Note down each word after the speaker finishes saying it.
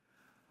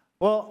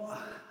Well,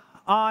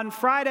 on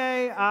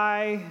Friday,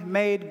 I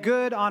made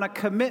good on a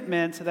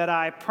commitment that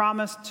I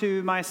promised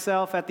to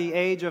myself at the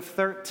age of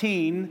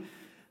 13.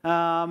 When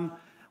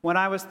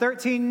I was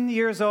 13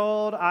 years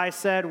old, I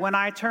said, when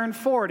I turn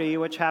 40,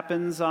 which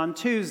happens on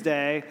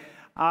Tuesday,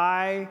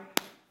 I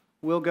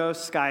will go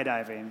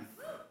skydiving.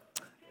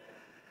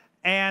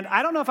 And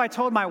I don't know if I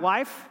told my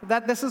wife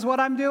that this is what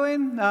I'm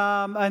doing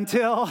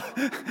until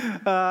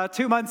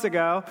 2 months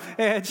ago.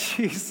 And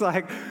she's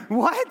like,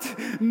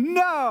 what?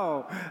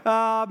 No.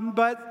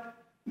 But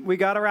we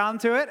got around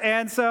to it.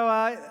 And so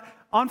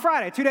on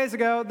Friday, 2 days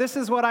ago, this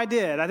is what I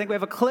did. I think we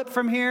have a clip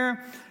from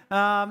here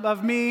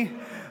of me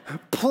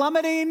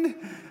plummeting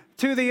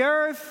to the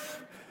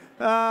earth,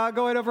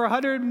 going over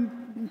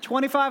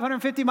 125,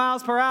 150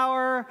 miles per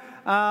hour.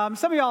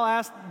 Some of y'all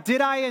asked,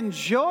 did I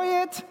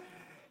enjoy it?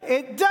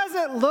 It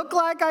doesn't look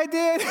like I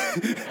did,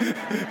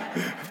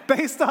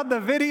 based on the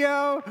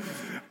video.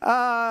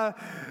 It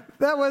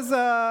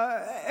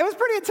was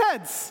pretty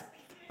intense.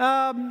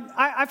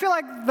 I feel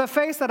like the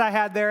face that I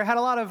had there had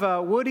a lot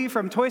of Woody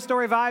from Toy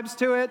Story vibes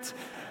to it.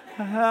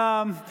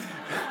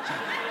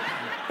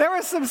 There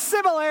were some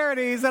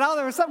similarities, and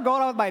there was something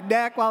going on with my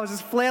neck while I was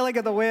just flailing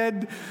in the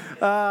wind.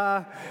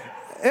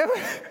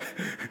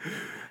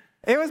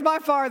 It was by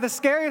far the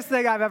scariest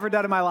thing I've ever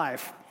done in my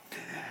life.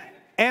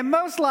 And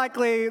most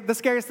likely, the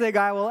scariest thing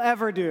I will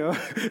ever do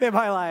in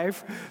my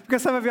life,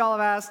 because some of y'all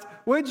have asked,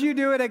 would you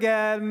do it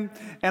again?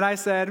 And I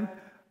said,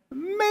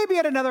 maybe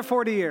at another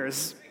 40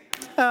 years.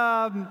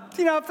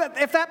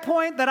 If that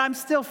point that I'm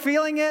still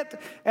feeling it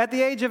at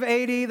the age of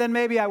 80, then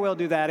maybe I will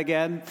do that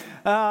again.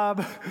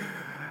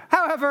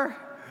 However,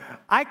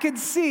 I could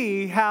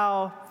see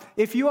how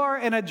if you are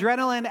an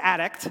adrenaline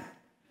addict,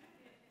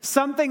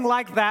 something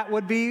like that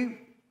would be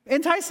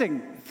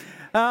enticing.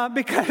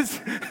 Because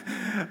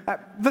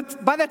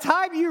by the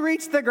time you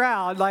reach the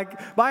ground,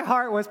 like, my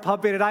heart was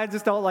pumping, and I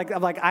just don't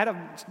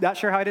I'm not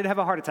sure how I didn't have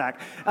a heart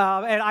attack.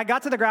 And I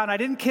got to the ground. I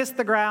didn't kiss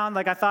the ground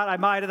like I thought I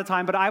might at the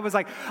time, but I was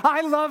like, I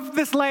love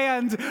this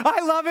land.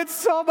 I love it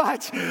so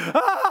much.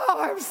 Oh,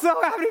 I'm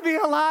so happy to be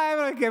alive.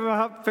 And I gave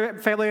a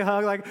family a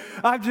hug. Like,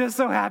 I'm just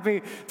so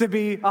happy to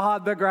be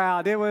on the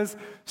ground. It was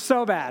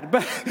so bad.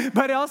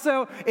 But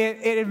also,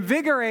 it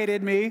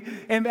invigorated me,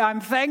 and I'm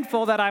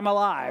thankful that I'm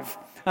alive.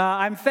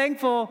 I'm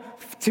thankful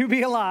to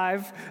be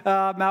alive.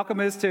 Malcolm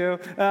is too.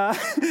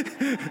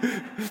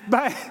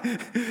 But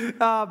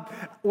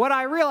what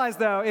I realized,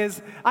 though,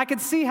 is I could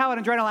see how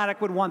an adrenaline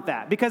addict would want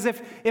that. Because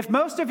if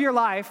most of your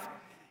life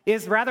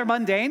is rather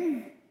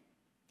mundane,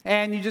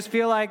 and you just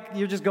feel like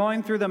you're just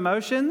going through the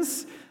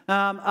motions,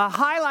 a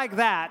high like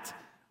that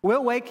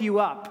will wake you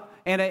up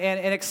and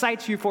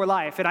excite you for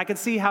life. And I could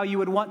see how you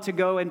would want to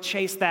go and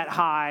chase that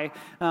high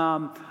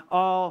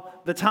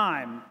all the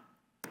time.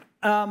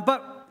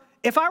 But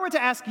if I were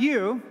to ask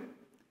you,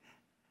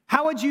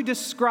 how would you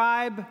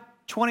describe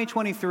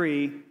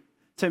 2023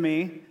 to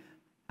me?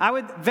 I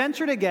would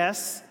venture to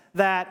guess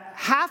that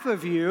half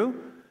of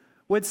you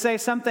would say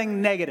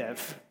something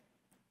negative.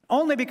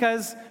 Only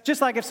because,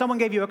 just like if someone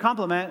gave you a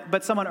compliment,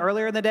 but someone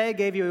earlier in the day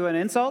gave you an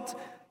insult,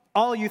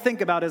 all you think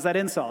about is that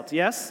insult,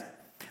 yes?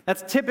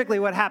 That's typically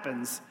what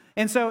happens.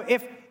 And so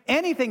if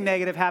anything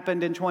negative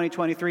happened in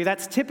 2023,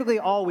 that's typically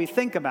all we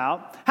think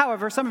about.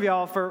 However, some of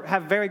y'all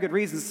have very good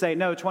reasons to say,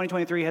 no,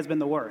 2023 has been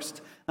the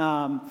worst.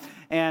 And,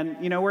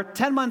 we're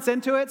 10 months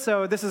into it,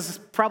 so this is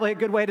probably a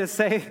good way to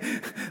say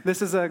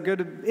this is a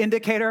good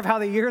indicator of how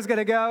the year is going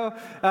to go,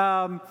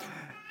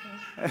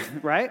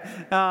 right?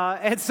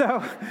 And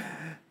so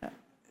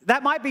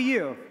that might be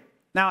you.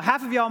 Now,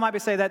 half of y'all might be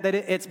saying that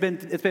it's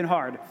been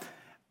hard.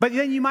 But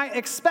then you might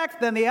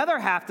expect then the other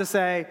half to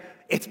say,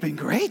 it's been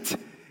great.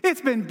 It's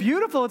been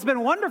beautiful, it's been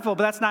wonderful,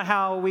 but that's not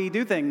how we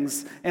do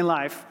things in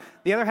life.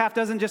 The other half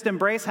doesn't just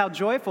embrace how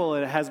joyful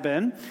it has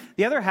been.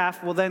 The other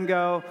half will then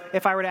go,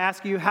 if I were to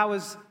ask you, how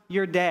was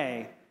your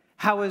day?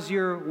 How was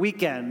your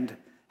weekend?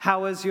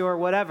 How was your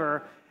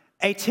whatever?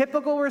 A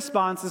typical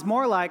response is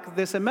more like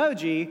this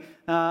emoji,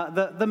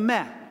 the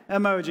meh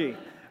emoji,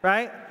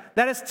 right?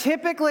 That is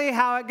typically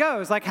how it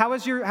goes. Like, how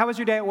was your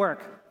day at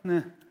work?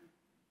 Meh.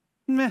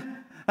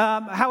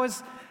 How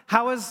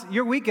was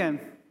your weekend?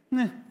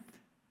 Meh.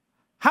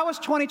 How was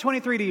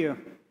 2023 to you?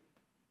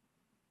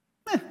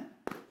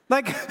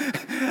 I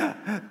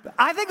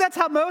think that's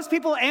how most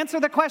people answer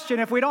the question.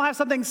 If we don't have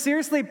something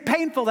seriously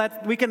painful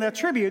that we can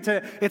attribute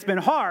to it's been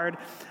hard,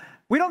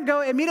 we don't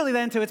go immediately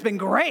then to it's been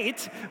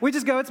great. We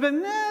just go,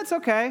 it's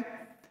okay.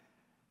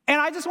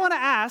 And I just want to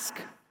ask,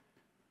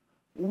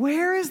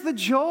 where is the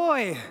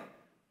joy?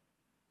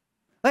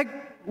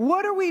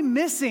 What are we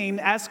missing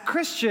as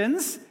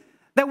Christians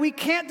that we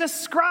can't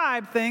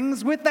describe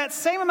things with that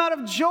same amount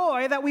of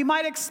joy that we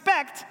might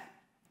expect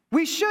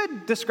we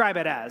should describe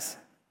it as?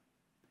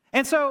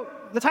 And so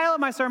the title of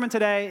my sermon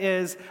today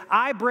is,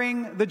 I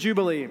Bring the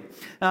Jubilee.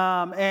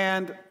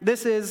 And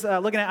this is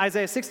looking at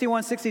Isaiah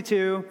 61,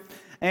 62.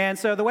 And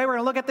so the way we're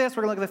going to look at this,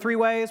 we're going to look at the three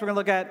ways. We're going to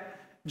look at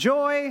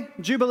joy,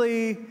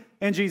 Jubilee,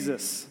 and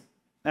Jesus.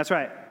 That's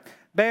right.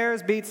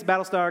 Bears beats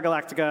Battlestar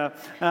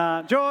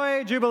Galactica.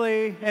 Joy,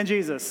 Jubilee, and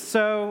Jesus.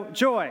 So,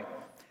 joy.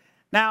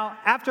 Now,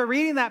 after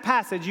reading that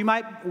passage, you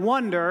might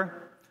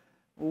wonder,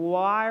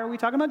 why are we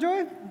talking about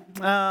joy?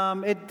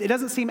 It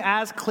doesn't seem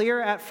as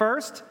clear at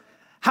first.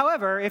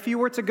 However, if you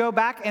were to go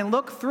back and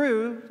look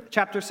through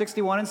chapter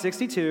 61 and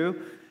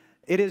 62,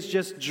 it is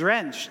just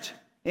drenched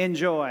in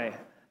joy.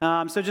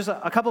 So just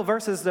a couple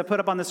verses to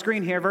put up on the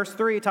screen here. Verse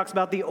 3 talks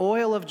about the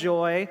oil of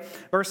joy.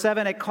 Verse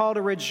 7, a call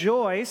to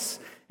rejoice,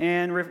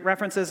 and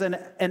references an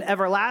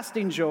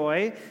everlasting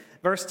joy.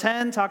 Verse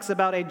 10 talks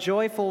about a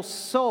joyful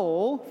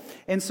soul.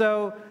 And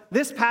so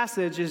this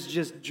passage is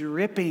just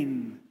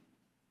dripping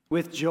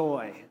with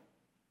joy,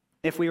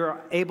 if we were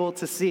able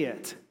to see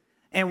it.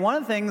 And one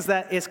of the things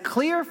that is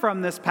clear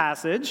from this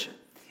passage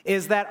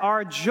is that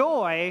our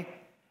joy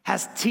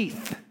has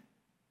teeth.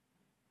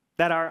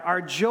 That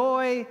our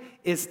joy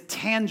is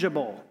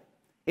tangible.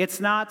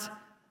 It's not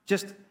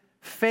just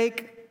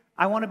fake,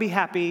 I want to be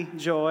happy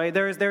joy.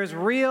 There's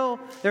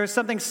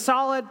something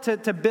solid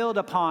to build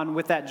upon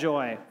with that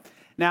joy.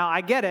 Now,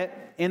 I get it.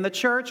 In the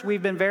church,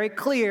 we've been very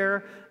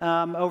clear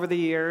over the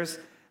years.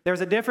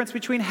 There's a difference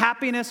between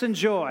happiness and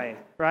joy,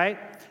 right?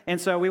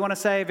 And so we want to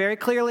say very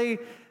clearly,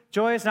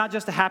 joy is not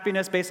just a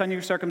happiness based on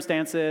your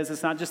circumstances.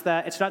 It's not just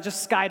that. It's not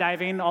just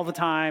skydiving all the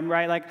time,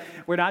 right? Like,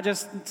 we're not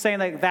just saying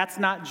like that's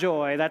not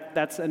joy.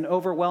 That's an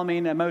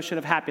overwhelming emotion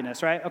of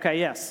happiness, right? Okay,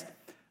 yes.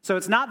 So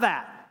it's not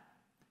that.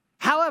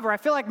 However, I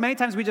feel like many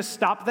times we just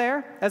stop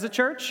there as a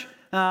church,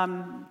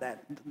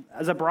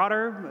 as a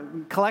broader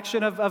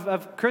collection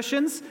of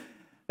Christians,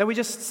 that we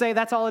just say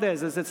that's all it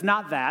is it's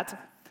not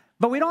that.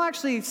 But we don't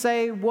actually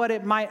say what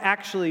it might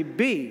actually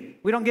be.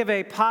 We don't give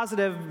a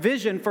positive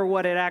vision for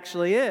what it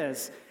actually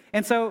is.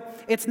 And so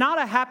it's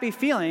not a happy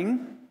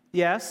feeling,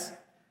 yes,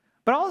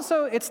 but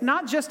also it's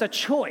not just a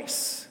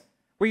choice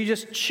where you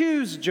just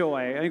choose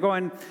joy. And you're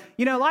going,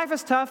 life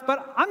is tough,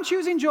 but I'm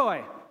choosing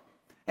joy.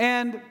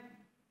 And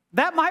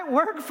that might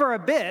work for a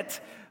bit,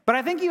 but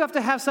I think you have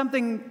to have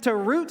something to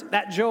root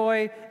that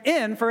joy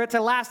in for it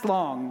to last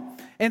long.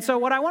 And so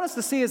what I want us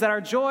to see is that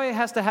our joy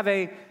has to have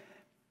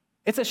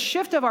it's a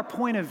shift of our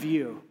point of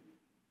view.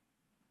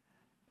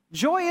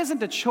 Joy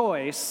isn't a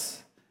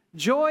choice.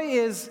 Joy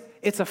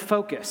it's a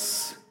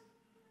focus.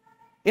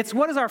 It's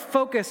what is our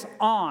focus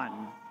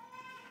on.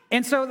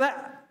 And so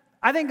that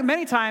I think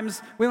many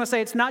times we want to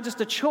say it's not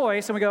just a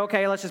choice, and we go,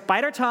 okay, let's just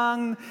bite our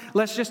tongue.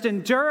 Let's just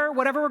endure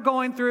whatever we're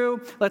going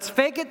through. Let's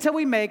fake it till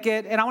we make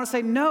it. And I want to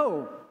say,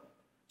 no.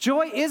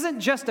 Joy isn't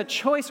just a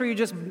choice where you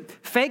just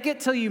fake it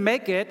till you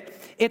make it.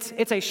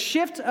 It's a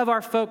shift of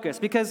our focus,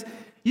 because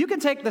you can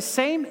take the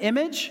same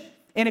image,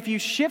 and if you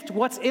shift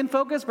what's in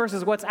focus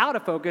versus what's out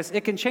of focus,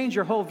 it can change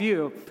your whole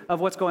view of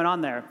what's going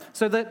on there.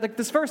 So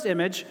this first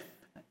image,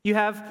 you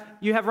have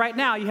right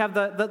now, you have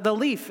the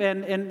leaf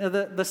and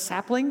the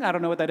sapling, I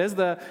don't know what that is,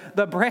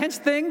 the branch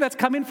thing that's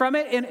coming from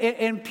it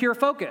in pure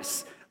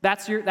focus.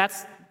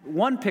 That's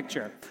one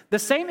picture. The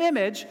same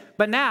image,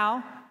 but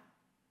now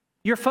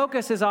your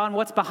focus is on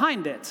what's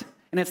behind it,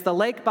 and it's the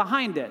lake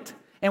behind it.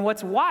 And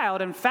what's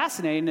wild and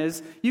fascinating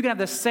is you can have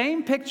the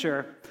same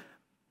picture,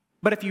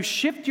 but if you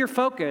shift your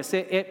focus,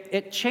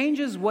 it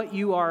changes what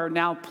you are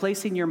now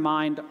placing your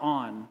mind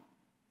on.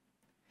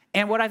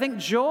 And what I think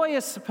joy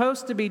is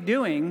supposed to be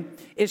doing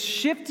is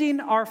shifting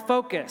our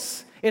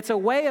focus. It's a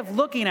way of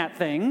looking at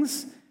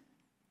things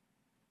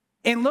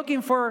and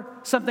looking for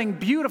something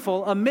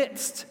beautiful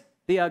amidst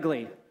the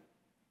ugly.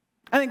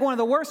 I think one of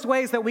the worst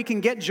ways that we can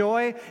get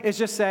joy is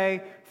just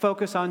say,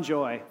 focus on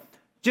joy.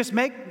 Just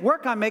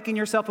work on making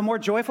yourself a more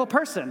joyful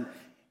person.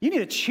 You need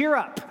to cheer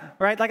up,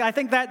 right? Like, I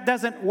think that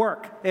doesn't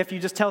work if you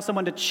just tell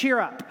someone to cheer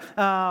up.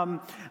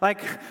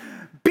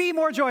 Be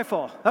more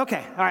joyful.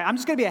 Okay, all right, I'm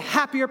just going to be a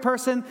happier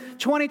person.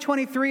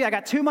 2023, I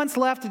got 2 months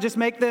left to just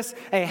make this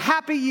a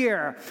happy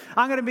year.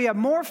 I'm going to be a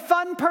more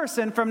fun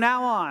person from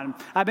now on.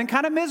 I've been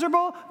kind of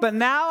miserable, but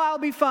now I'll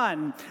be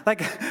fun.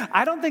 Like,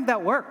 I don't think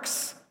that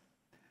works.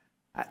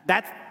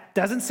 That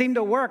doesn't seem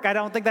to work. I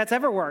don't think that's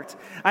ever worked.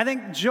 I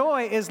think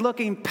joy is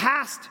looking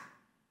past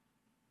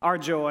our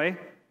joy,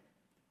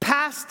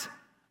 past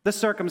the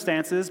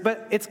circumstances,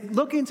 but it's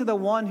looking to the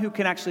one who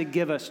can actually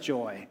give us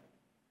joy.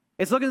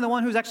 It's looking to the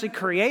one who's actually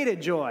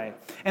created joy.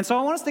 And so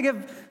I want us to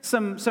give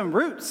some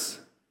roots,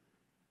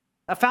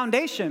 a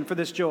foundation for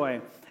this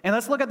joy. And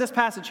let's look at this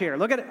passage here.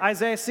 Look at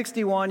Isaiah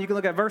 61. You can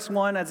look at verse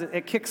 1 as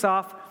it kicks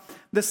off.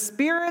 The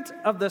Spirit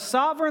of the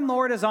sovereign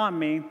Lord is on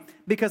me,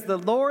 because the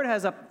Lord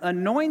has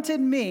anointed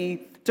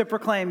me to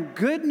proclaim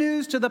good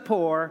news to the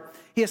poor.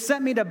 He has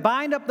sent me to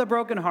bind up the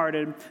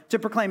brokenhearted, to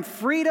proclaim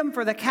freedom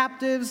for the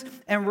captives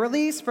and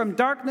release from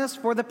darkness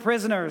for the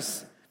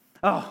prisoners.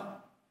 Oh,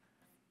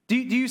 do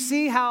you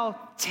see how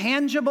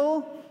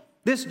tangible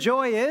this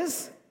joy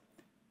is?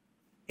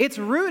 It's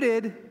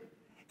rooted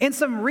in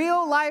some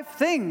real life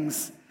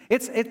things.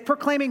 It's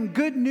proclaiming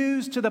good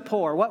news to the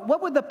poor.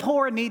 What would the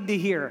poor need to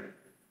hear?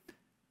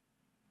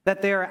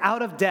 That they are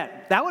out of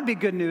debt. That would be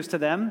good news to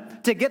them,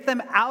 to get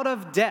them out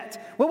of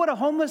debt. What would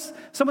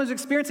someone who's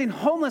experiencing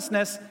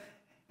homelessness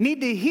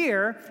need to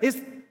hear is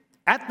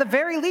At the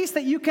very least,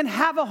 that you can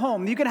have a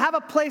home, you can have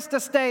a place to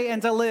stay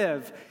and to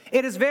live.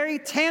 It is very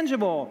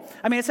tangible.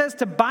 I mean, it says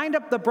to bind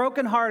up the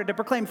brokenhearted, to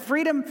proclaim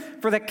freedom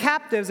for the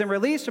captives and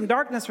release from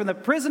darkness from the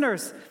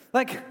prisoners.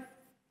 Like,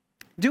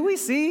 do we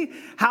see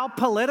how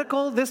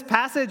political this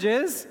passage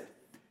is?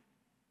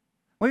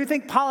 When we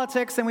think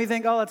politics and we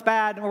think, oh, it's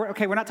bad.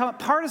 Okay, we're not talking about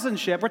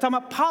partisanship. We're talking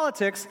about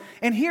politics.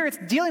 And here it's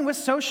dealing with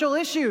social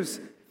issues.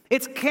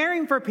 It's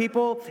caring for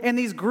people in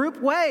these group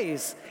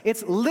ways.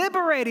 It's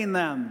liberating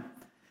them.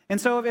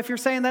 And so if you're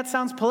saying that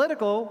sounds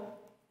political,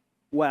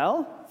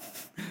 well,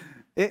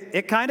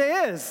 it kind of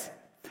is.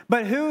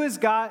 But who is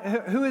God?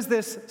 Who is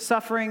this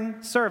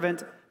suffering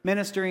servant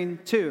ministering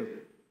to?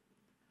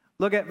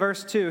 Look at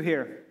verse 2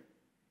 here.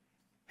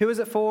 Who is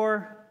it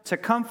for? To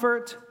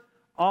comfort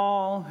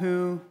all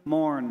who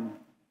mourn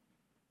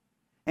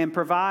and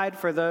provide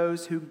for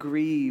those who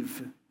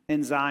grieve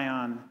in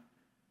Zion,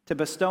 to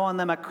bestow on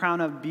them a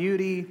crown of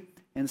beauty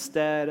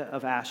instead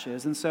of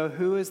ashes. And so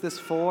who is this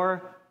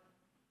for?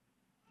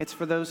 It's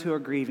for those who are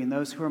grieving,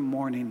 those who are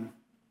mourning.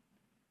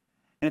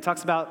 And it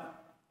talks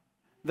about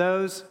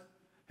those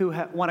who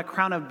want a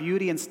crown of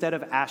beauty instead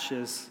of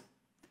ashes.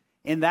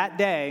 In that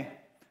day,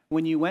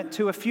 when you went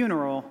to a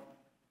funeral,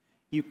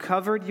 you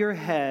covered your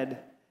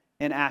head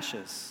in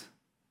ashes.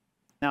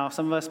 Now,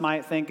 some of us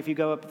might think if you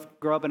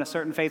grow up in a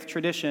certain faith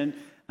tradition,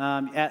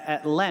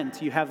 at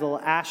Lent, you have the little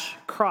ash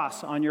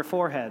cross on your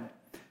forehead.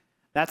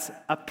 That's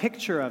a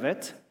picture of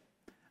it.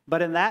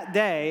 But in that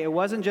day, it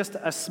wasn't just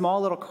a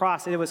small little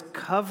cross. It was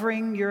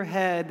covering your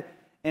head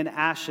in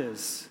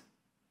ashes.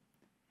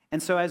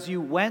 And so as you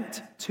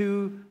went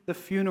to the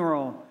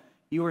funeral,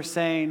 you were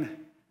saying,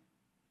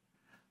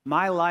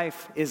 my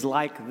life is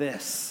like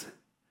this.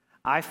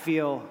 I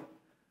feel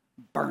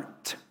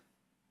burnt.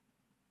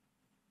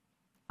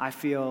 I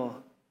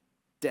feel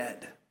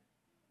dead.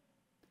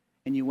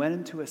 And you went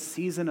into a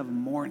season of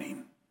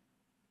mourning.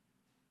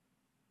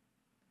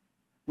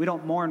 We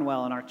don't mourn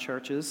well in our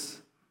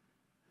churches.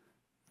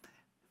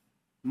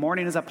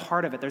 Mourning is a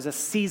part of it. There's a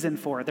season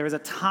for it. There's a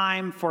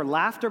time for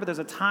laughter, but there's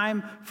a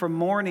time for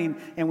mourning,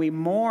 and we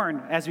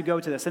mourn as we go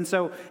to this. And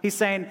so he's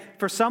saying,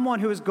 for someone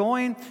who is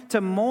going to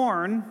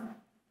mourn,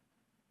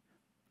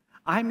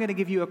 I'm going to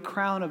give you a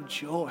crown of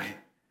joy.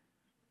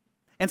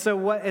 And so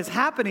what is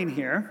happening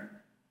here,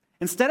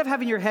 instead of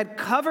having your head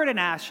covered in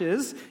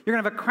ashes, you're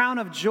going to have a crown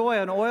of joy,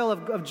 an oil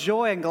of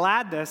joy and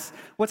gladness.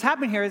 What's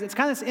happening here is it's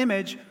kind of this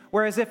image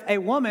where as if a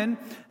woman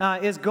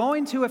is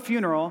going to a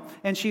funeral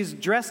and she's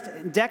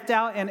decked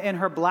out in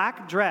her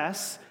black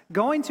dress,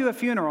 going to a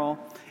funeral,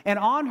 and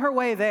on her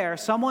way there,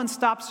 someone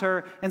stops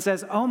her and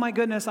says, oh my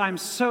goodness, I'm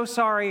so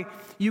sorry,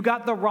 you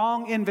got the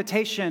wrong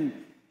invitation.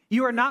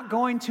 You are not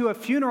going to a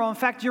funeral. In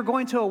fact, you're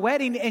going to a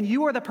wedding and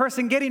you are the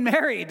person getting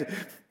married.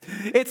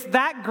 It's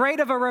that great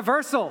of a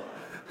reversal.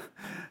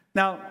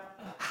 Now,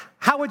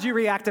 how would you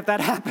react if that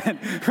happened?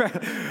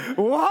 Right?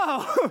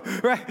 Whoa!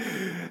 Right?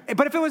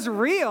 But if it was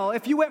real,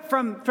 if you went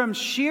from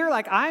sheer,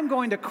 like, I'm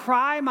going to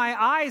cry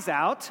my eyes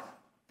out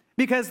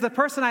because the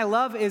person I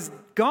love is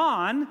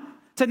gone,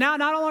 to now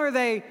not only are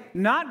they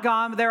not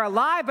gone, they're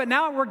alive, but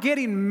now we're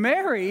getting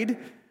married,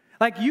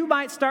 like, you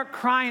might start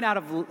crying out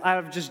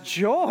of just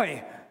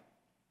joy.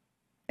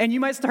 And you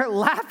might start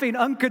laughing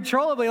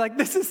uncontrollably, like,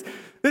 this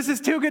is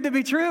too good to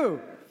be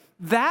true.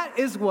 That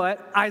is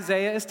what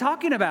Isaiah is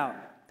talking about.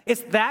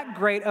 It's that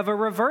great of a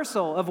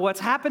reversal of what's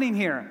happening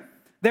here.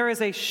 There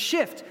is a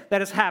shift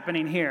that is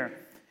happening here.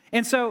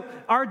 And so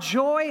our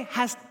joy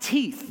has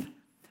teeth,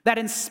 that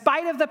in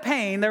spite of the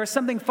pain, there is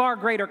something far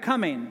greater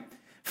coming.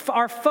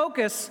 Our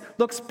focus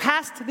looks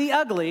past the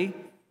ugly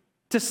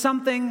to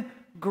something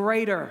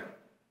greater.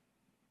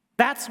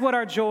 That's what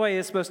our joy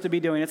is supposed to be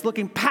doing. It's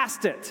looking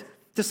past it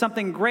to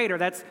something greater.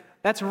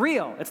 That's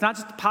real. It's not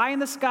just pie in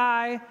the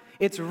sky.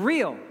 It's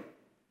real.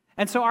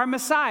 And so our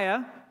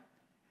Messiah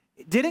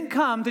didn't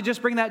come to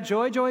just bring that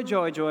joy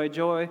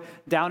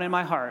down in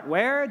my heart.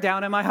 Where?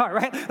 Down in my heart,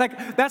 right?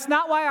 Like, that's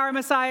not why our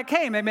Messiah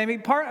came. It may be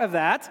part of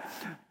that.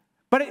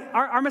 But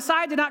our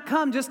Messiah did not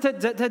come just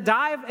to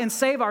dive and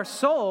save our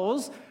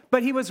souls,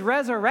 but he was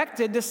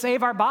resurrected to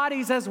save our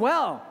bodies as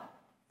well.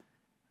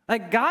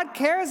 Like, God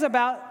cares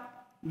about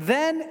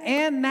then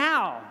and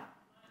now.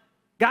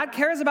 God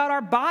cares about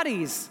our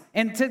bodies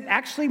and to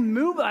actually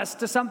move us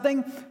to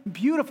something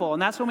beautiful.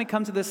 And that's when we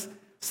come to this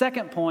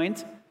second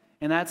point,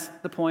 and that's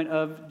the point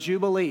of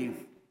Jubilee.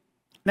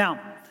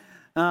 Now,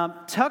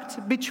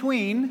 tucked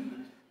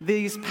between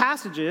these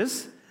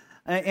passages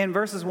in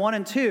verses 1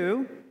 and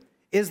 2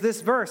 is this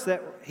verse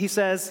that he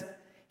says,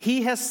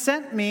 he has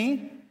sent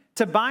me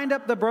to bind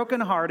up the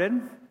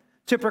brokenhearted,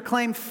 to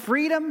proclaim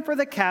freedom for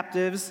the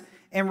captives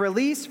and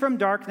release from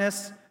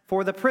darkness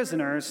for the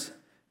prisoners,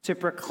 to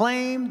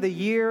proclaim the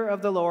year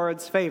of the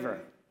Lord's favor.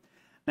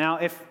 Now,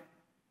 if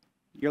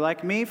you're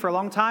like me for a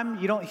long time,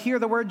 you don't hear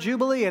the word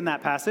Jubilee in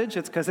that passage.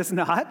 It's because it's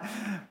not.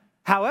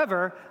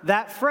 However,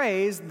 that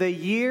phrase, the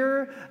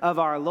year of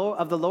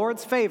the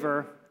Lord's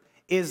favor,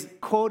 is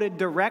quoted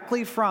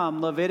directly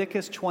from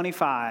Leviticus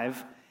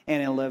 25.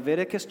 And in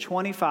Leviticus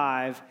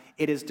 25,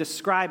 it is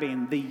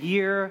describing the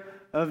year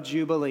of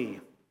Jubilee.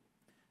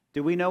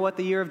 Do we know what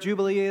the year of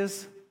Jubilee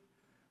is?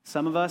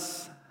 Some of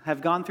us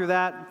have gone through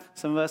that.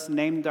 Some of us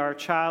named our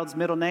child's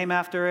middle name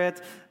after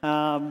it.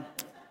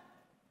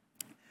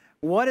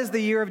 What is the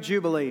year of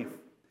Jubilee?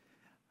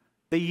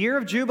 The year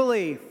of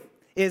Jubilee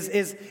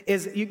is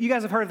you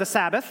guys have heard of the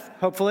Sabbath,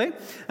 hopefully.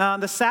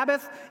 The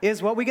Sabbath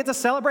is what we get to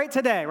celebrate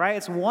today, right?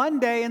 It's one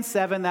day in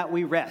 7 that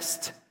we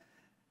rest.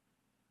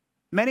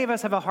 Many of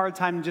us have a hard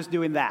time just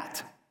doing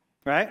that,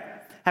 right?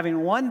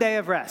 Having one day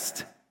of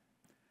rest.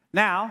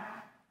 Now,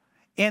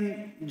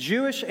 in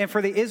Jewish and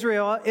for the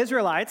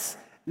Israelites,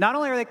 not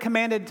only are they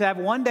commanded to have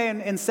one day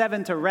in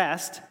 7 to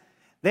rest,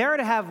 they are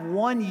to have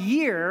 1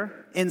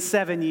 year in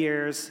 7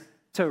 years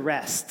to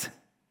rest.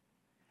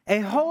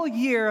 A whole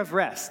year of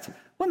rest.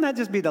 Wouldn't that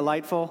just be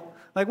delightful?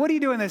 Like, what are you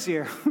doing this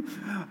year?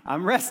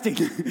 I'm resting.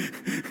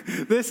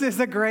 This is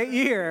a great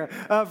year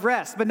of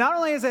rest. But not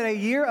only is it a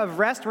year of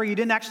rest where you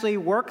didn't actually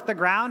work the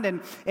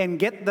ground and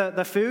get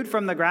the food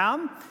from the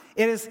ground,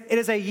 it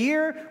is a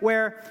year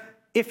where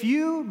if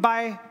you,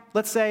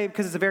 let's say,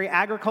 because it's a very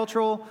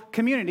agricultural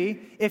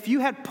community, if you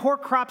had poor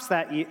crops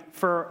that year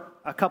for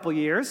a couple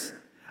years,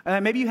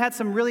 maybe you had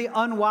some really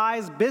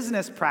unwise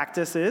business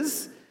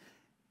practices,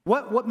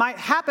 what might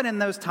happen in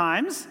those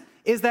times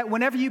is that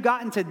whenever you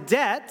got into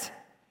debt,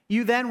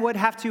 you then would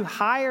have to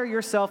hire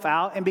yourself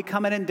out and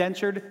become an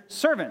indentured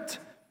servant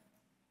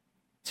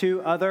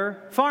to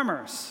other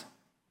farmers.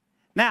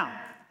 Now,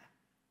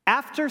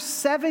 after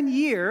 7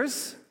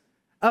 years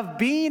of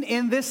being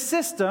in this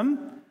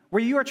system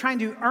where you are trying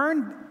to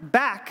earn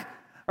back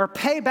or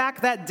pay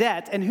back that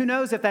debt, and who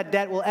knows if that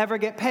debt will ever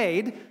get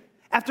paid,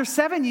 after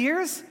 7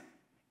 years,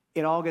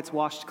 it all gets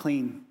washed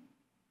clean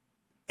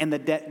and the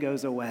debt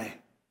goes away.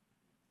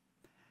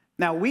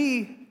 Now,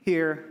 we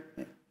here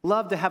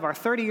love to have our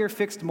 30-year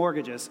fixed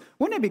mortgages.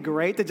 Wouldn't it be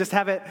great to just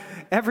have it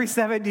every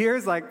 7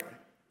 years, like,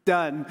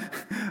 done?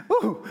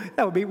 Ooh,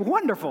 that would be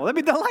wonderful.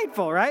 That'd be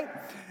delightful, right?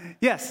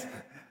 Yes.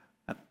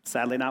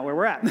 Sadly, not where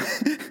we're at.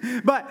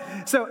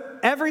 But, so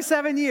every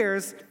 7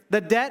 years,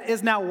 the debt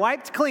is now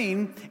wiped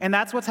clean, and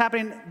that's what's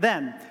happening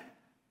then.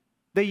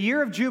 The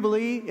year of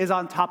Jubilee is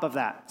on top of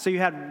that. So you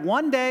had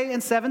 1 day in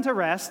 7 to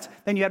rest,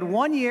 then you had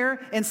 1 year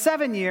in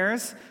 7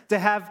 years to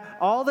have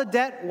all the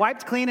debt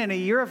wiped clean in a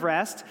year of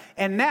rest,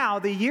 and now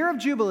the year of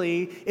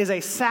Jubilee is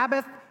a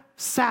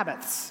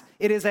Sabbaths.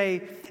 It is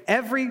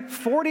every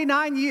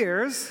 49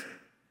 years,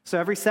 so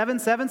every 7,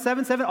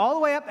 all the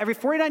way up, every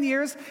 49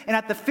 years, and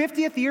at the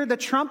 50th year, the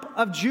trump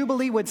of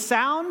Jubilee would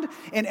sound,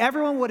 and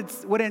everyone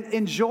would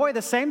enjoy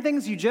the same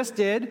things you just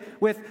did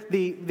with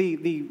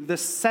the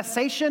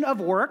cessation of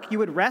work. You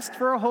would rest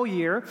for a whole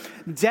year.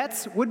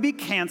 Debts would be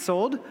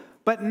canceled.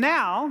 But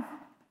now,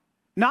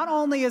 not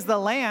only is the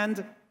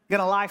land going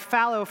to lie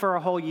fallow for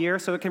a whole year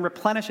so it can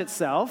replenish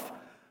itself,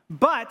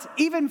 but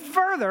even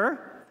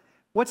further,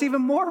 what's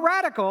even more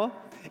radical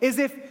is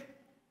if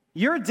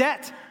your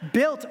debt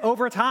built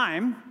over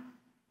time,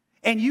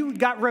 and you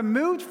got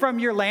removed from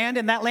your land,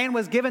 and that land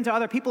was given to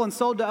other people and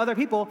sold to other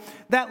people,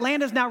 that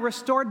land is now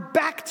restored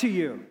back to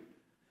you.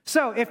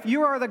 So if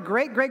you are the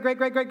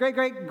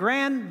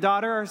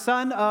great-great-great-great-great-great-granddaughter or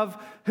son of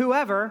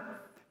whoever,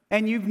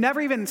 and you've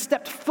never even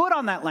stepped foot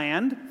on that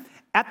land,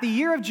 at the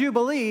year of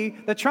Jubilee,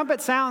 the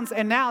trumpet sounds,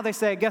 and now they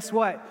say, guess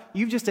what?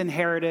 You've just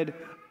inherited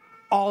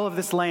all of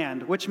this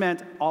land, which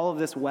meant all of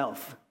this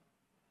wealth.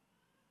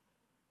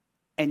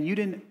 And you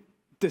didn't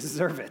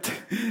deserve it,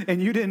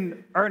 and you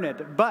didn't earn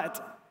it,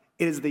 but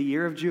it is the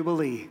year of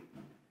Jubilee,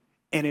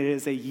 and it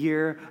is a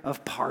year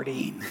of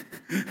partying,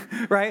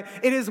 right?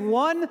 It is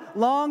one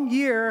long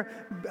year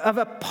of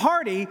a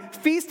party,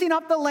 feasting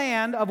up the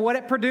land of what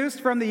it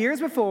produced from the years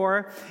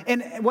before,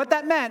 and what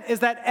that meant is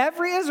that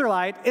every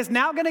Israelite is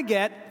now going to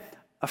get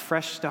a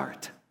fresh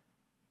start.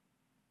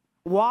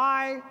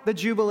 Why the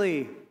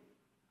Jubilee?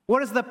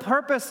 What is the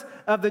purpose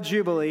of the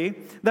Jubilee?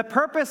 The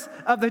purpose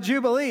of the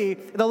Jubilee,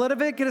 the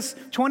Leviticus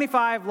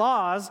 25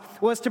 laws,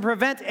 was to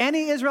prevent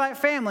any Israelite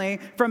family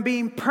from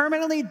being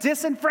permanently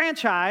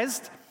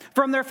disenfranchised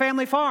from their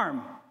family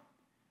farm.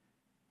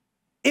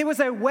 It was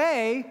a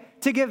way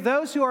to give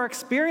those who are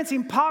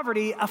experiencing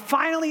poverty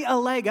finally a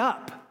leg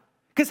up.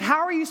 Because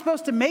how are you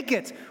supposed to make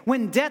it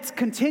when debts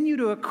continue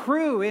to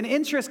accrue and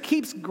interest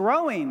keeps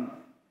growing?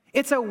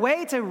 It's a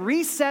way to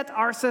reset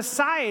our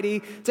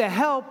society to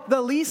help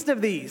the least of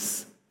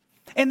these.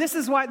 And this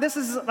is why this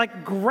is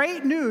like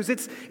great news.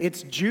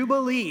 It's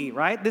Jubilee,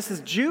 right? This is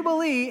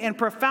Jubilee and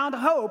profound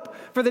hope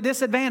for the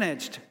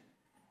disadvantaged.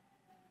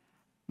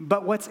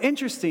 But what's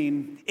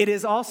interesting, it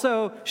is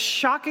also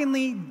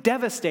shockingly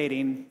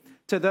devastating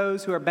to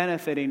those who are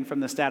benefiting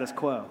from the status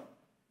quo.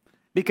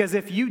 Because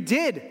if you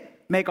did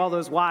make all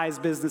those wise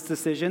business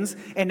decisions,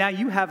 and now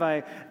you have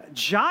a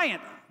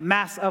giant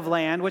mass of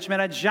land, which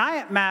meant a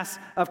giant mass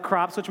of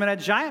crops, which meant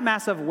a giant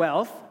mass of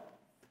wealth,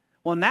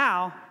 well,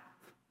 now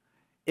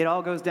it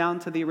all goes down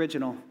to the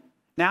original.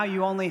 Now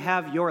you only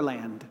have your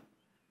land.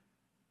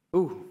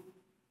 Ooh.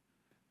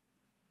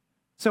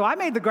 So I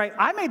made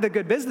the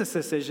good business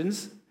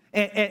decisions,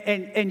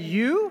 and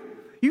you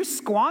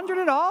squandered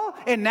it all,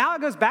 and now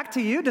it goes back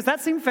to you. Does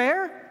that seem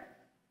fair?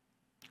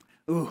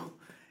 Ooh,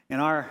 in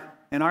our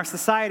in our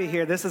society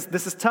here, this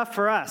is tough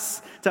for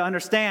us to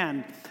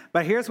understand.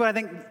 But here's what I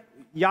think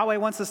Yahweh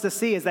wants us to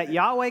see, is that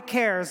Yahweh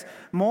cares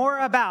more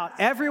about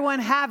everyone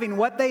having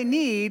what they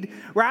need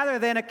rather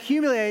than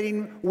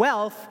accumulating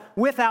wealth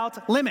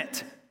without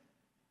limit.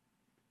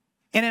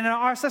 And in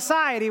our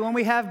society, when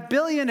we have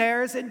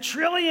billionaires and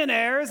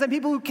trillionaires and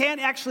people who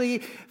can't actually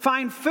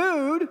find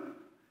food,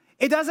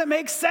 it doesn't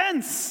make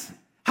sense.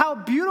 How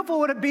beautiful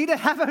would it be to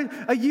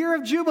have a year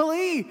of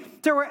Jubilee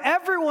to where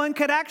everyone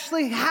could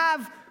actually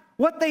have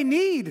what they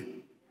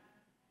need?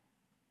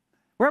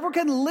 Where everyone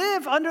can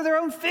live under their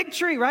own fig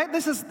tree, right?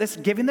 This is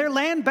giving their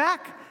land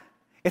back.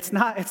 It's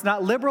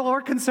not liberal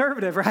or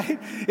conservative, right?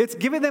 It's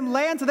giving them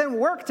land to then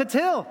work to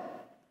till.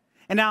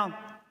 And now,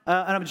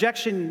 an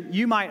objection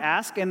you might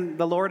ask, and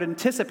the Lord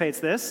anticipates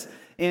this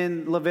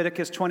in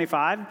Leviticus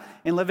 25.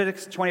 In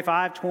Leviticus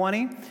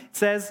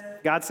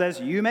 25:20, God says,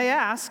 you may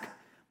ask,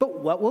 but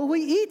what will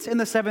we eat in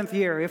the 7th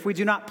year if we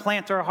do not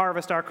plant or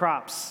harvest our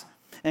crops?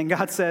 And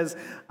God says,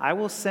 I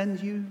will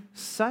send you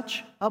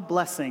such a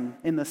blessing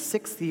in the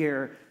 6th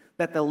year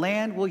that the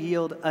land will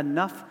yield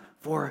enough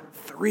for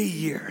 3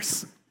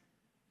 years.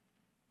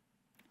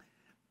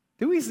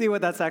 Do we see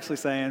what that's actually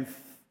saying?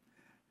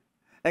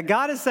 That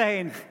God is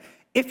saying,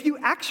 if you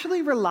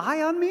actually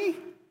rely on me,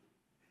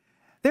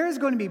 there is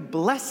going to be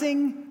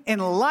blessing in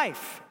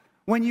life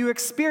when you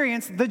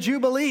experience the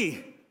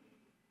Jubilee.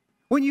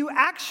 When you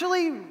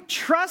actually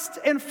trust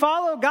and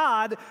follow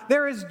God,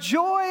 there is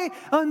joy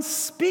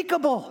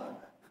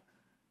unspeakable.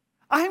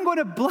 I am going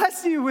to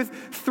bless you with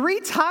 3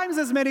 times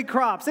as many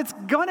crops. It's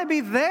going to be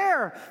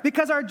there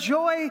because our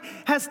joy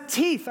has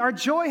teeth. Our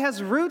joy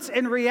has roots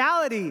in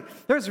reality.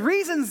 There's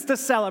reasons to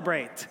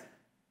celebrate.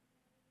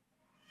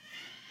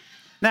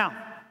 Now,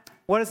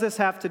 what does this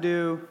have to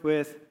do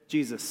with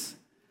Jesus?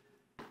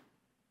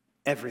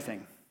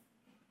 Everything.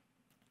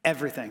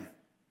 Everything.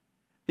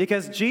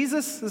 Because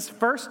Jesus'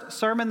 first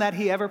sermon that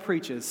he ever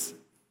preaches,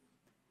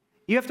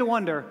 you have to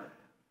wonder,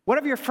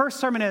 whatever your first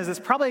sermon is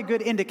probably a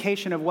good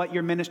indication of what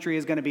your ministry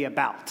is going to be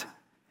about.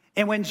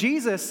 And when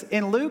Jesus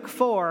in Luke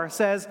 4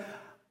 says,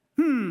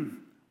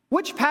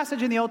 which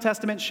passage in the Old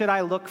Testament should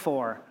I look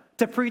for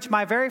to preach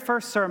my very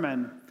first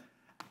sermon?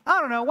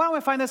 I don't know, why don't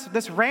we find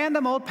this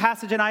random old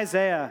passage in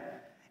Isaiah?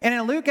 And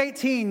in Luke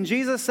 18,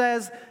 Jesus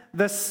says,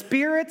 the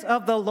Spirit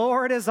of the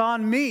Lord is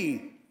on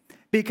me,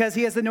 because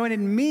he has anointed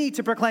me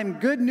to proclaim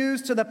good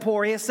news to the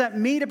poor. He has sent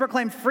me to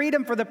proclaim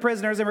freedom for the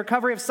prisoners and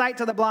recovery of sight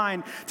to the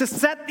blind, to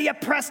set the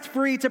oppressed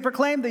free, to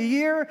proclaim the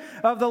year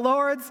of the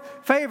Lord's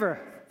favor.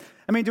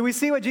 I mean, do we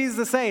see what Jesus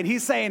is saying?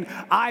 He's saying,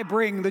 I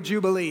bring the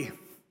Jubilee.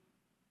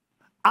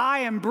 I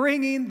am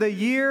bringing the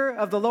year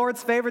of the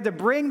Lord's favor to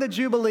bring the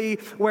Jubilee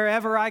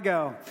wherever I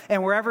go.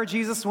 And wherever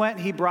Jesus went,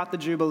 he brought the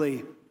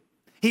Jubilee.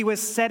 He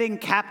was setting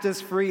captives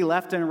free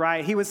left and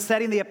right. He was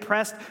setting the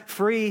oppressed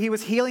free. He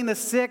was healing the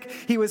sick.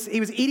 He was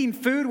eating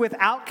food with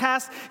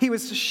outcasts. He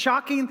was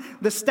shocking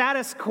the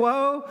status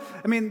quo.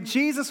 I mean,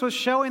 Jesus was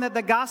showing that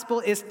the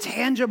gospel is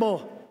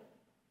tangible.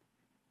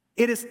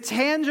 It is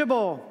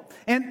tangible.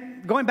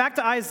 And going back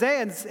to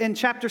Isaiah in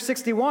chapter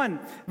 61,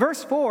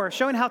 verse 4,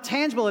 showing how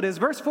tangible it is.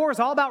 Verse 4 is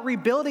all about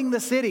rebuilding the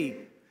city.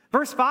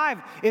 Verse 5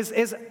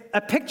 is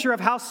a picture of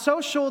how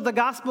social the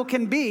gospel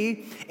can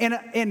be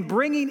in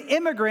bringing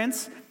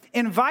immigrants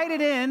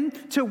invited in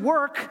to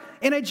work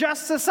in a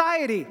just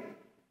society.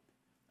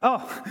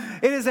 Oh,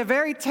 it is a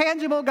very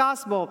tangible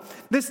gospel.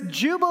 This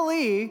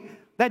Jubilee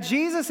that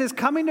Jesus is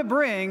coming to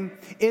bring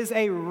is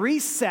a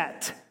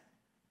reset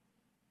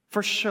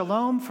for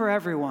shalom for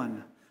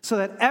everyone, so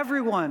that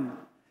everyone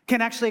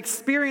can actually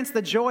experience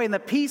the joy and the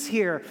peace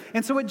here.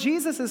 And so what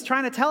Jesus is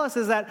trying to tell us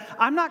is that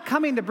I'm not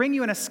coming to bring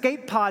you an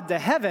escape pod to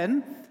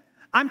heaven.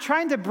 I'm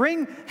trying to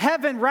bring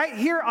heaven right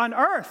here on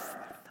earth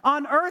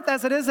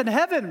as it is in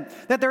heaven,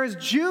 that there is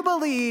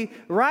Jubilee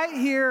right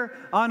here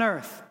on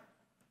earth.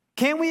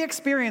 Can we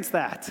experience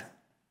that?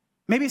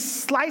 Maybe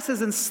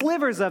slices and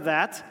slivers of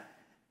that,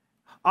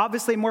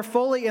 obviously more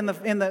fully in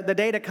the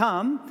day to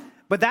come,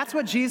 but that's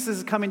what Jesus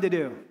is coming to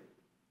do.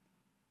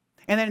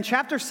 And then in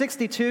chapter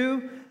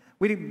 62,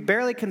 we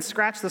barely can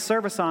scratch the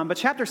surface on, but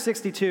chapter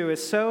 62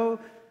 is so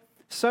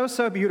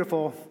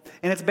beautiful.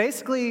 And it's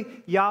basically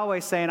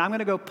Yahweh saying, I'm going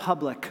to go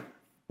public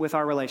with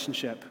our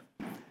relationship.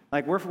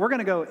 Like, we're going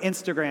to go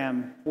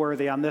Instagram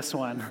worthy on this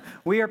one.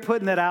 We are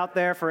putting it out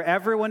there for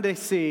everyone to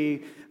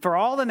see, for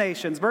all the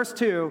nations. Verse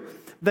 2,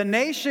 the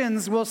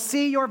nations will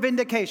see your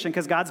vindication,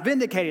 because God's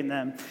vindicating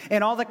them,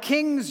 and all the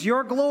kings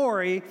your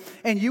glory,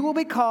 and you will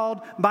be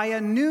called by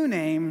a new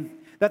name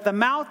that the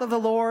mouth of the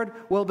Lord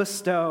will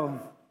bestow.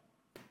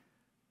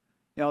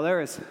 You know,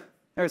 there is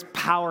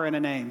power in a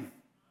name.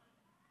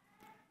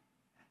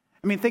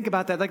 I mean, think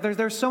about that. Like,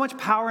 there's so much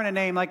power in a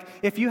name. Like,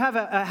 if you have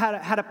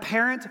had a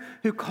parent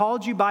who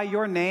called you by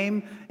your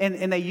name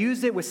and they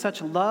used it with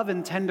such love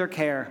and tender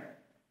care,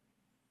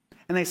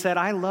 and they said,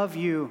 I love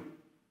you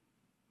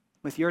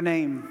with your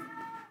name,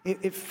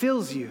 it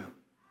fills you.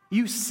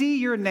 You see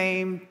your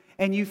name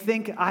and you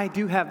think, I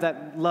do have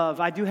that love.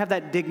 I do have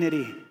that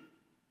dignity.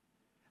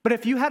 But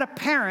if you had a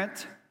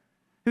parent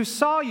who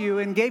saw you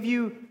and gave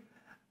you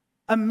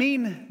a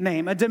mean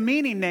name, a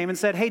demeaning name, and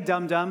said, hey,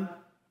 dum-dum.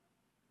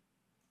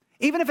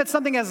 Even if it's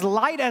something as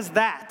light as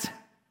that.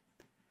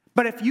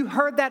 But if you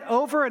heard that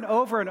over and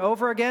over and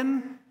over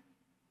again,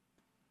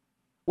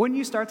 wouldn't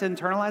you start to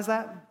internalize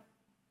that?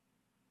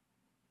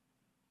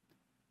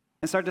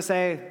 And start to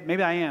say,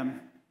 maybe I am.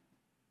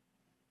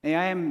 Maybe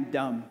I am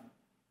dumb.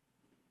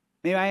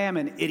 Maybe I am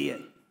an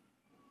idiot.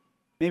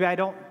 Maybe I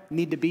don't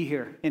need to be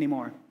here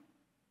anymore.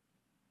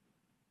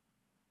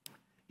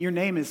 Your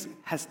name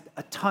has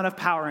a ton of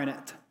power in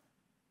it.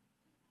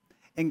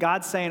 And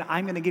God's saying,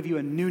 I'm going to give you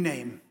a new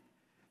name.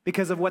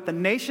 Because of what the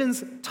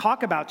nations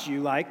talk about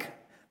you like,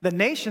 the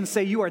nations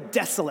say you are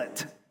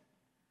desolate.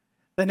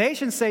 The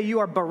nations say you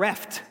are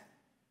bereft.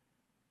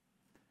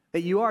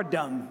 That you are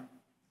dumb.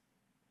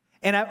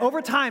 And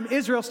over time,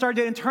 Israel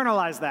started to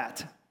internalize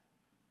that.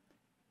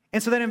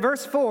 And so then in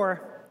verse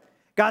 4,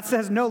 God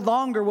says, no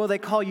longer will they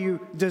call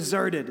you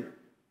deserted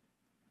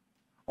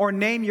or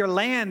name your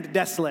land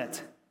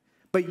desolate,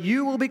 but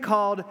you will be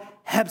called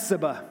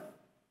Hephzibah,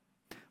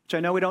 which I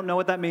know we don't know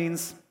what that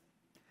means.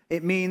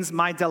 It means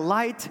my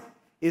delight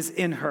is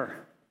in her.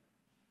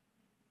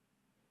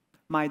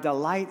 My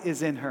delight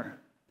is in her.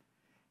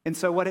 And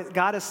so what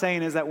God is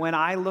saying is that when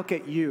I look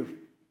at you,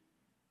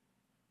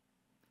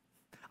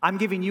 I'm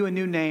giving you a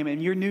new name,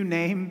 and your new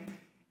name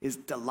is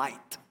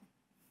delight.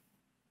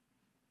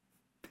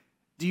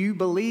 Do you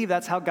believe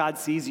that's how God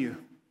sees you?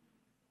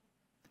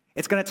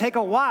 It's going to take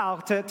a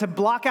while to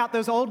block out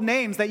those old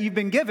names that you've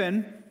been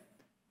given,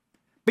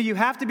 but you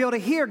have to be able to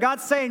hear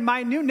God saying,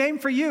 my new name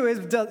for you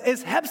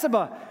is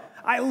Hephzibah.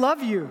 I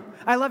love you.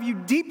 I love you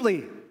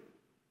deeply.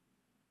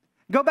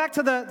 Go back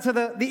to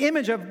the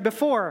image of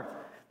before,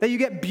 that you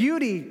get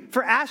beauty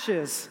for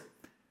ashes.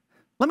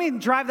 Let me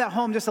drive that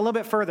home just a little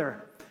bit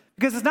further,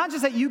 because it's not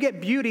just that you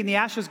get beauty and the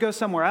ashes go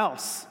somewhere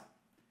else.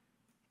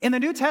 In the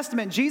New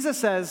Testament, Jesus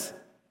says,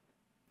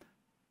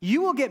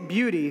 you will get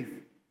beauty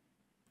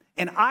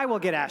and I will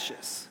get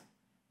ashes.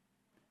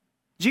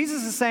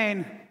 Jesus is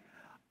saying,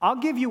 I'll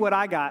give you what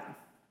I got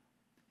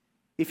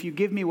if you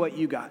give me what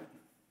you got.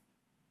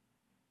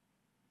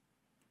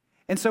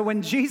 And so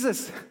when he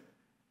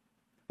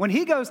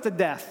goes to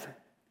death,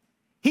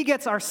 he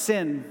gets our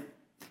sin,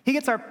 he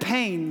gets our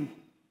pain,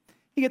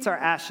 he gets our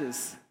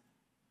ashes.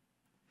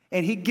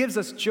 And he gives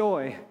us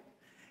joy,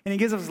 and he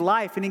gives us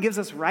life, and he gives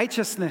us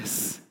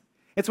righteousness.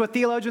 It's what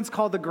theologians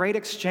call the great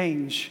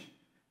exchange.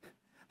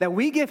 That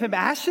we give him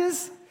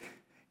ashes,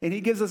 and he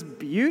gives us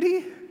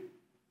beauty.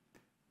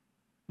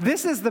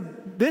 This is the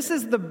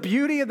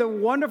beauty of the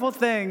wonderful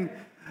thing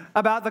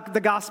about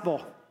the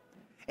gospel.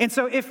 And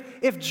so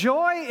if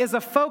joy is a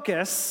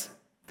focus,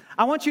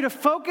 I want you to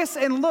focus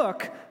and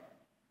look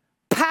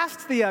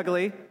past the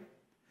ugly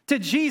to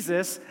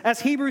Jesus,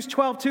 as Hebrews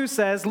 12:2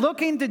 says,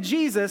 looking to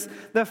Jesus,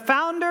 the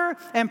founder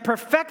and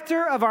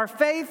perfecter of our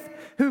faith,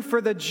 who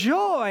for the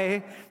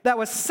joy that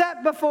was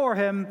set before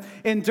him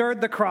endured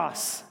the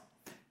cross.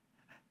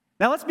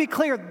 Now let's be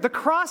clear, the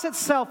cross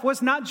itself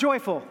was not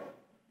joyful.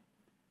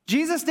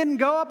 Jesus didn't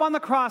go up on the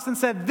cross and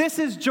said, this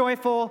is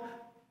joyful,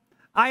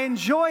 I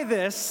enjoy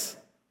this.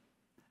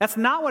 That's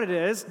not what it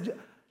is.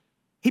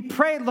 He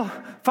prayed,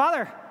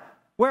 Father,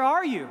 where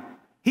are you?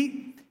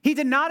 He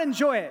did not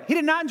enjoy it. He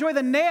did not enjoy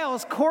the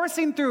nails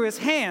coursing through his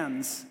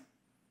hands.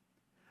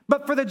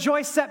 But for the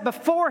joy set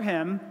before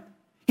him,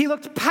 he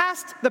looked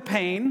past the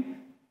pain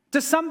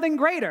to something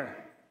greater.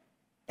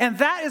 And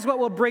that is what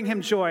will bring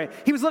him joy.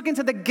 He was looking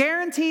to the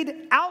guaranteed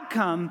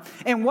outcome.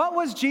 And what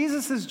was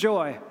Jesus'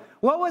 joy?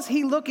 What was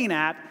he looking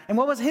at? And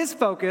what was his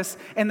focus?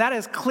 And that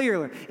is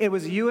clear. It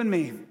was you and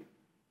me.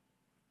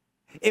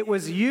 It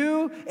was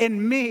you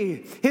and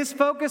me. His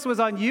focus was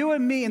on you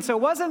and me. And so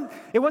it wasn't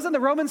the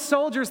Roman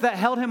soldiers that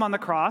held him on the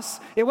cross.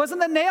 It wasn't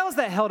the nails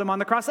that held him on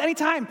the cross.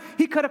 Anytime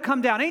he could have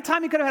come down.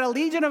 Anytime he could have had a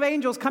legion of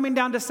angels coming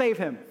down to save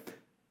him.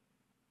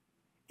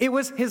 It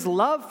was his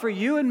love for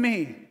you and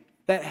me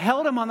that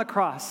held him on the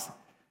cross.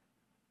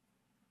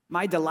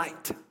 My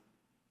delight.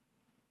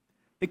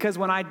 Because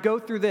when I go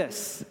through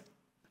this,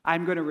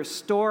 I'm going to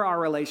restore our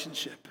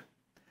relationship.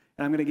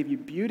 And I'm going to give you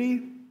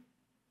beauty,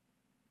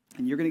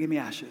 and you're going to give me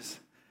ashes.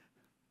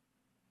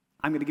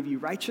 I'm going to give you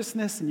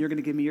righteousness, and you're going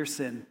to give me your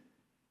sin.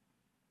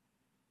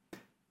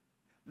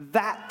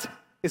 That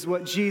is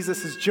what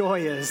Jesus'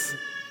 joy is.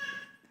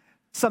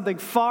 Something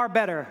far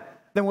better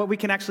than what we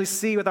can actually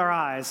see with our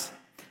eyes.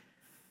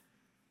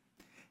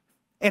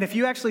 And if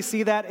you actually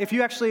see that, if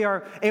you actually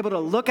are able to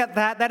look at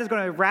that, that is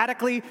going to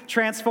radically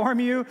transform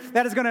you.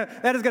 That is going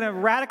to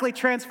radically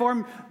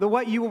transform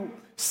what you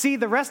see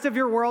the rest of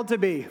your world to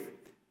be.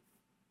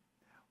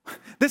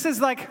 This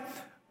is like,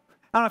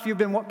 I don't know if you've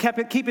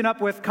been keeping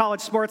up with college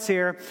sports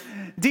here.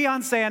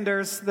 Deion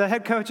Sanders, the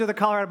head coach of the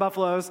Colorado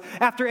Buffaloes,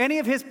 after any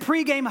of his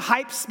pregame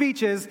hype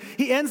speeches,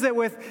 he ends it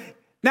with,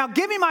 now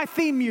give me my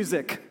theme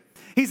music.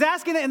 He's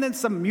asking it, and then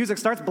some music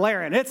starts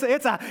blaring. It's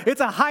a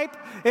hype.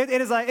 It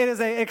is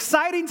an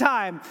exciting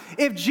time.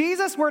 If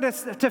Jesus were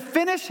to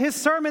finish his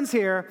sermons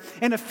here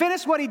and to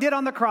finish what he did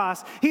on the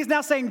cross, he's now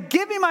saying,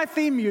 give me my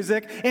theme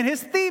music, and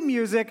his theme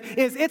music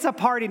is, it's a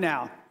party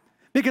now.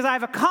 because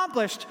I've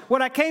accomplished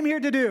what I came here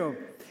to do.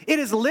 It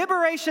is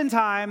liberation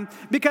time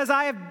because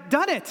I have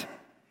done it.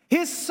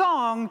 His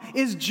song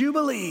is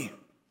Jubilee.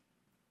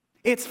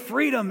 It's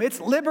freedom. It's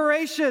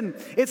liberation.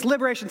 It's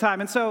liberation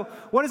time. And so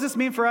what does this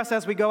mean for us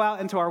as we go out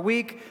into our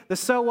week? The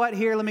so what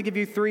here, let me give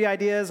you 3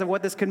 ideas of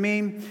what this could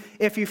mean.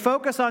 If you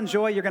focus on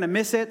joy, you're going to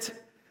miss it.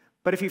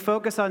 But if you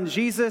focus on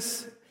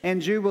Jesus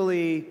and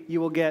Jubilee, you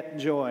will get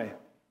joy.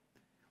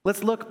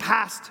 Let's look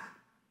past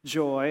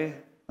joy.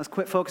 Let's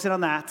quit focusing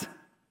on that.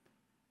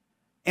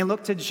 And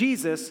look to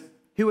Jesus,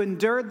 who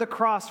endured the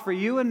cross for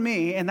you and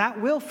me, and that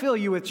will fill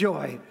you with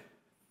joy.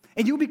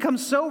 And you'll become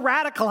so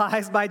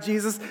radicalized by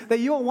Jesus that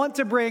you'll want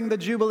to bring the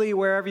Jubilee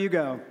wherever you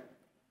go.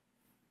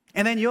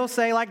 And then you'll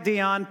say, like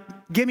Dion,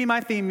 give me my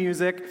theme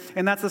music.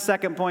 And that's the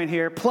second point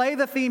here. Play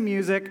the theme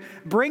music,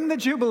 bring the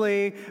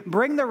Jubilee,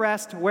 bring the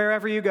rest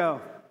wherever you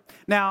go.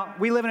 Now,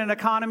 we live in an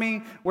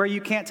economy where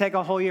you can't take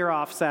a whole year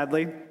off,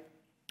 sadly.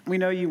 We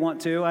know you want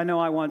to. I know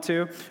I want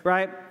to,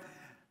 right?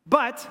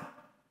 But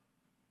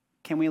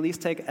can we at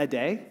least take a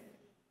day?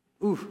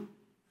 Ooh,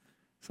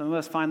 some of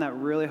us find that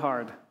really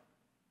hard.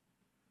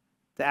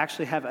 To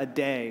actually have a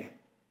day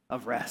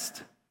of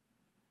rest.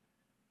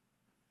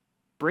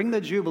 Bring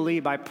the Jubilee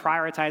by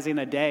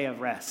prioritizing a day of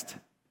rest.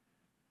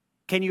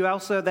 Can you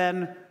also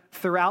then,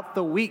 throughout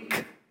the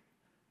week,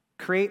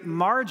 create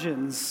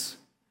margins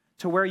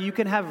to where you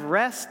can have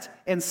rest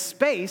and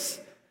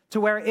space to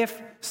where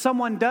if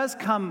someone does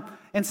come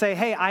and say,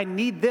 hey, I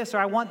need this, or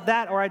I want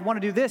that, or I'd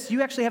want to do this,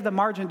 you actually have the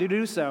margin to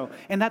do so.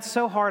 And that's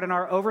so hard in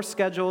our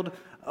overscheduled,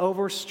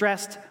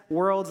 overstressed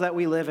worlds that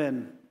we live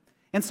in.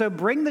 And so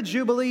bring the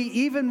Jubilee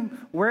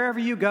even wherever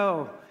you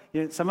go.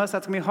 You know, some of us,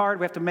 that's going to be hard.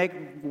 We have to make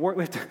work.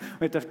 We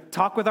have to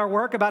talk with our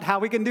work about how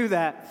we can do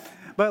that.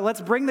 But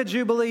let's bring the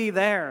Jubilee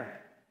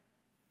there.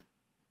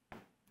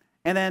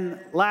 And then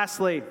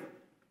lastly,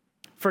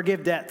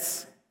 forgive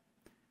debts.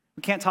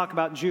 We can't talk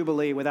about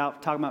Jubilee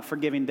without talking about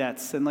forgiving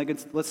debts. And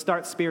let's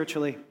start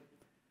spiritually.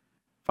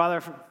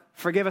 Father,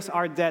 forgive us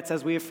our debts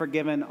as we have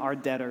forgiven our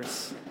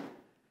debtors.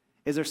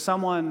 Is there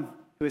someone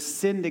who has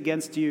sinned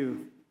against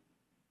you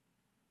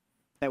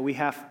that we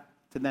have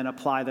to then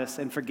apply this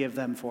and forgive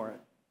them for it?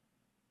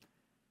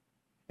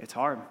 It's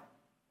hard.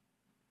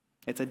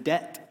 It's a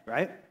debt,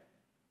 right?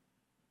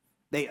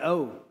 They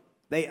owe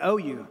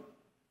you.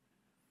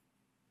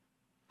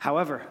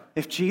 However,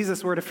 if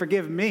Jesus were to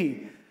forgive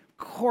me, of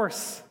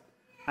course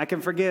I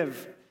can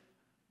forgive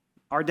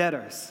our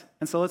debtors.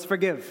 And so let's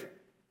forgive.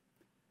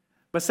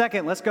 But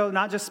second, let's go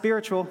not just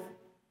spiritual.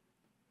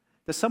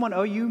 Does someone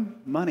owe you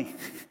money?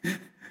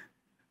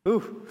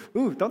 Ooh,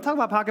 don't talk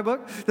about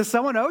pocketbook. Does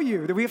someone owe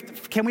you?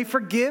 Can we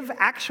forgive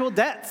actual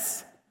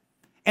debts?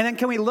 And then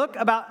can we look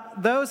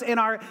about those in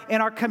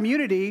our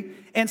community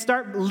and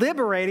start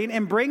liberating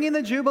and bringing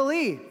the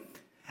Jubilee?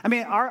 I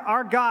mean,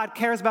 our God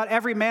cares about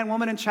every man,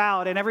 woman, and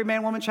child, and every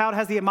man, woman, child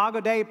has the Imago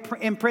Dei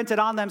imprinted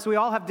on them, so we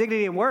all have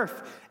dignity and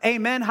worth.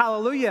 Amen,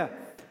 hallelujah.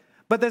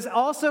 But there's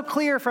also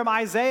clear from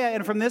Isaiah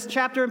and from this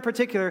chapter in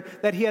particular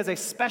that he has a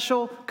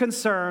special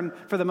concern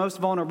for the most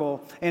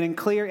vulnerable, and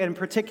in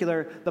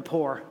particular, the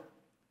poor.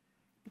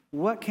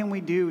 What can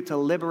we do to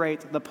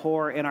liberate the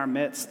poor in our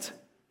midst?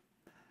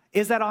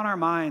 Is that on our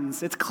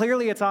minds? It's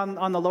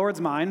on the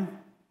Lord's mind.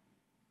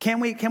 Can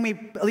we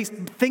at least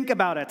think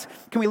about it?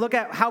 Can we look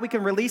at how we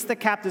can release the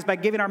captives by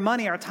giving our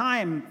money, our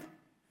time,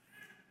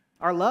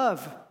 our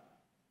love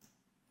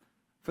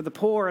for the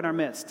poor in our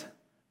midst,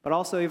 but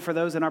also for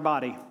those in our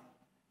body?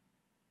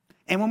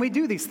 And when we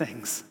do these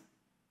things,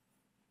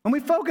 when we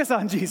focus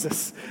on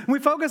Jesus, when we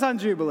focus on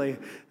Jubilee,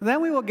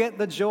 then we will get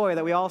the joy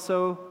that we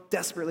also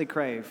desperately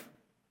crave.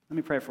 Let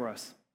me pray for us.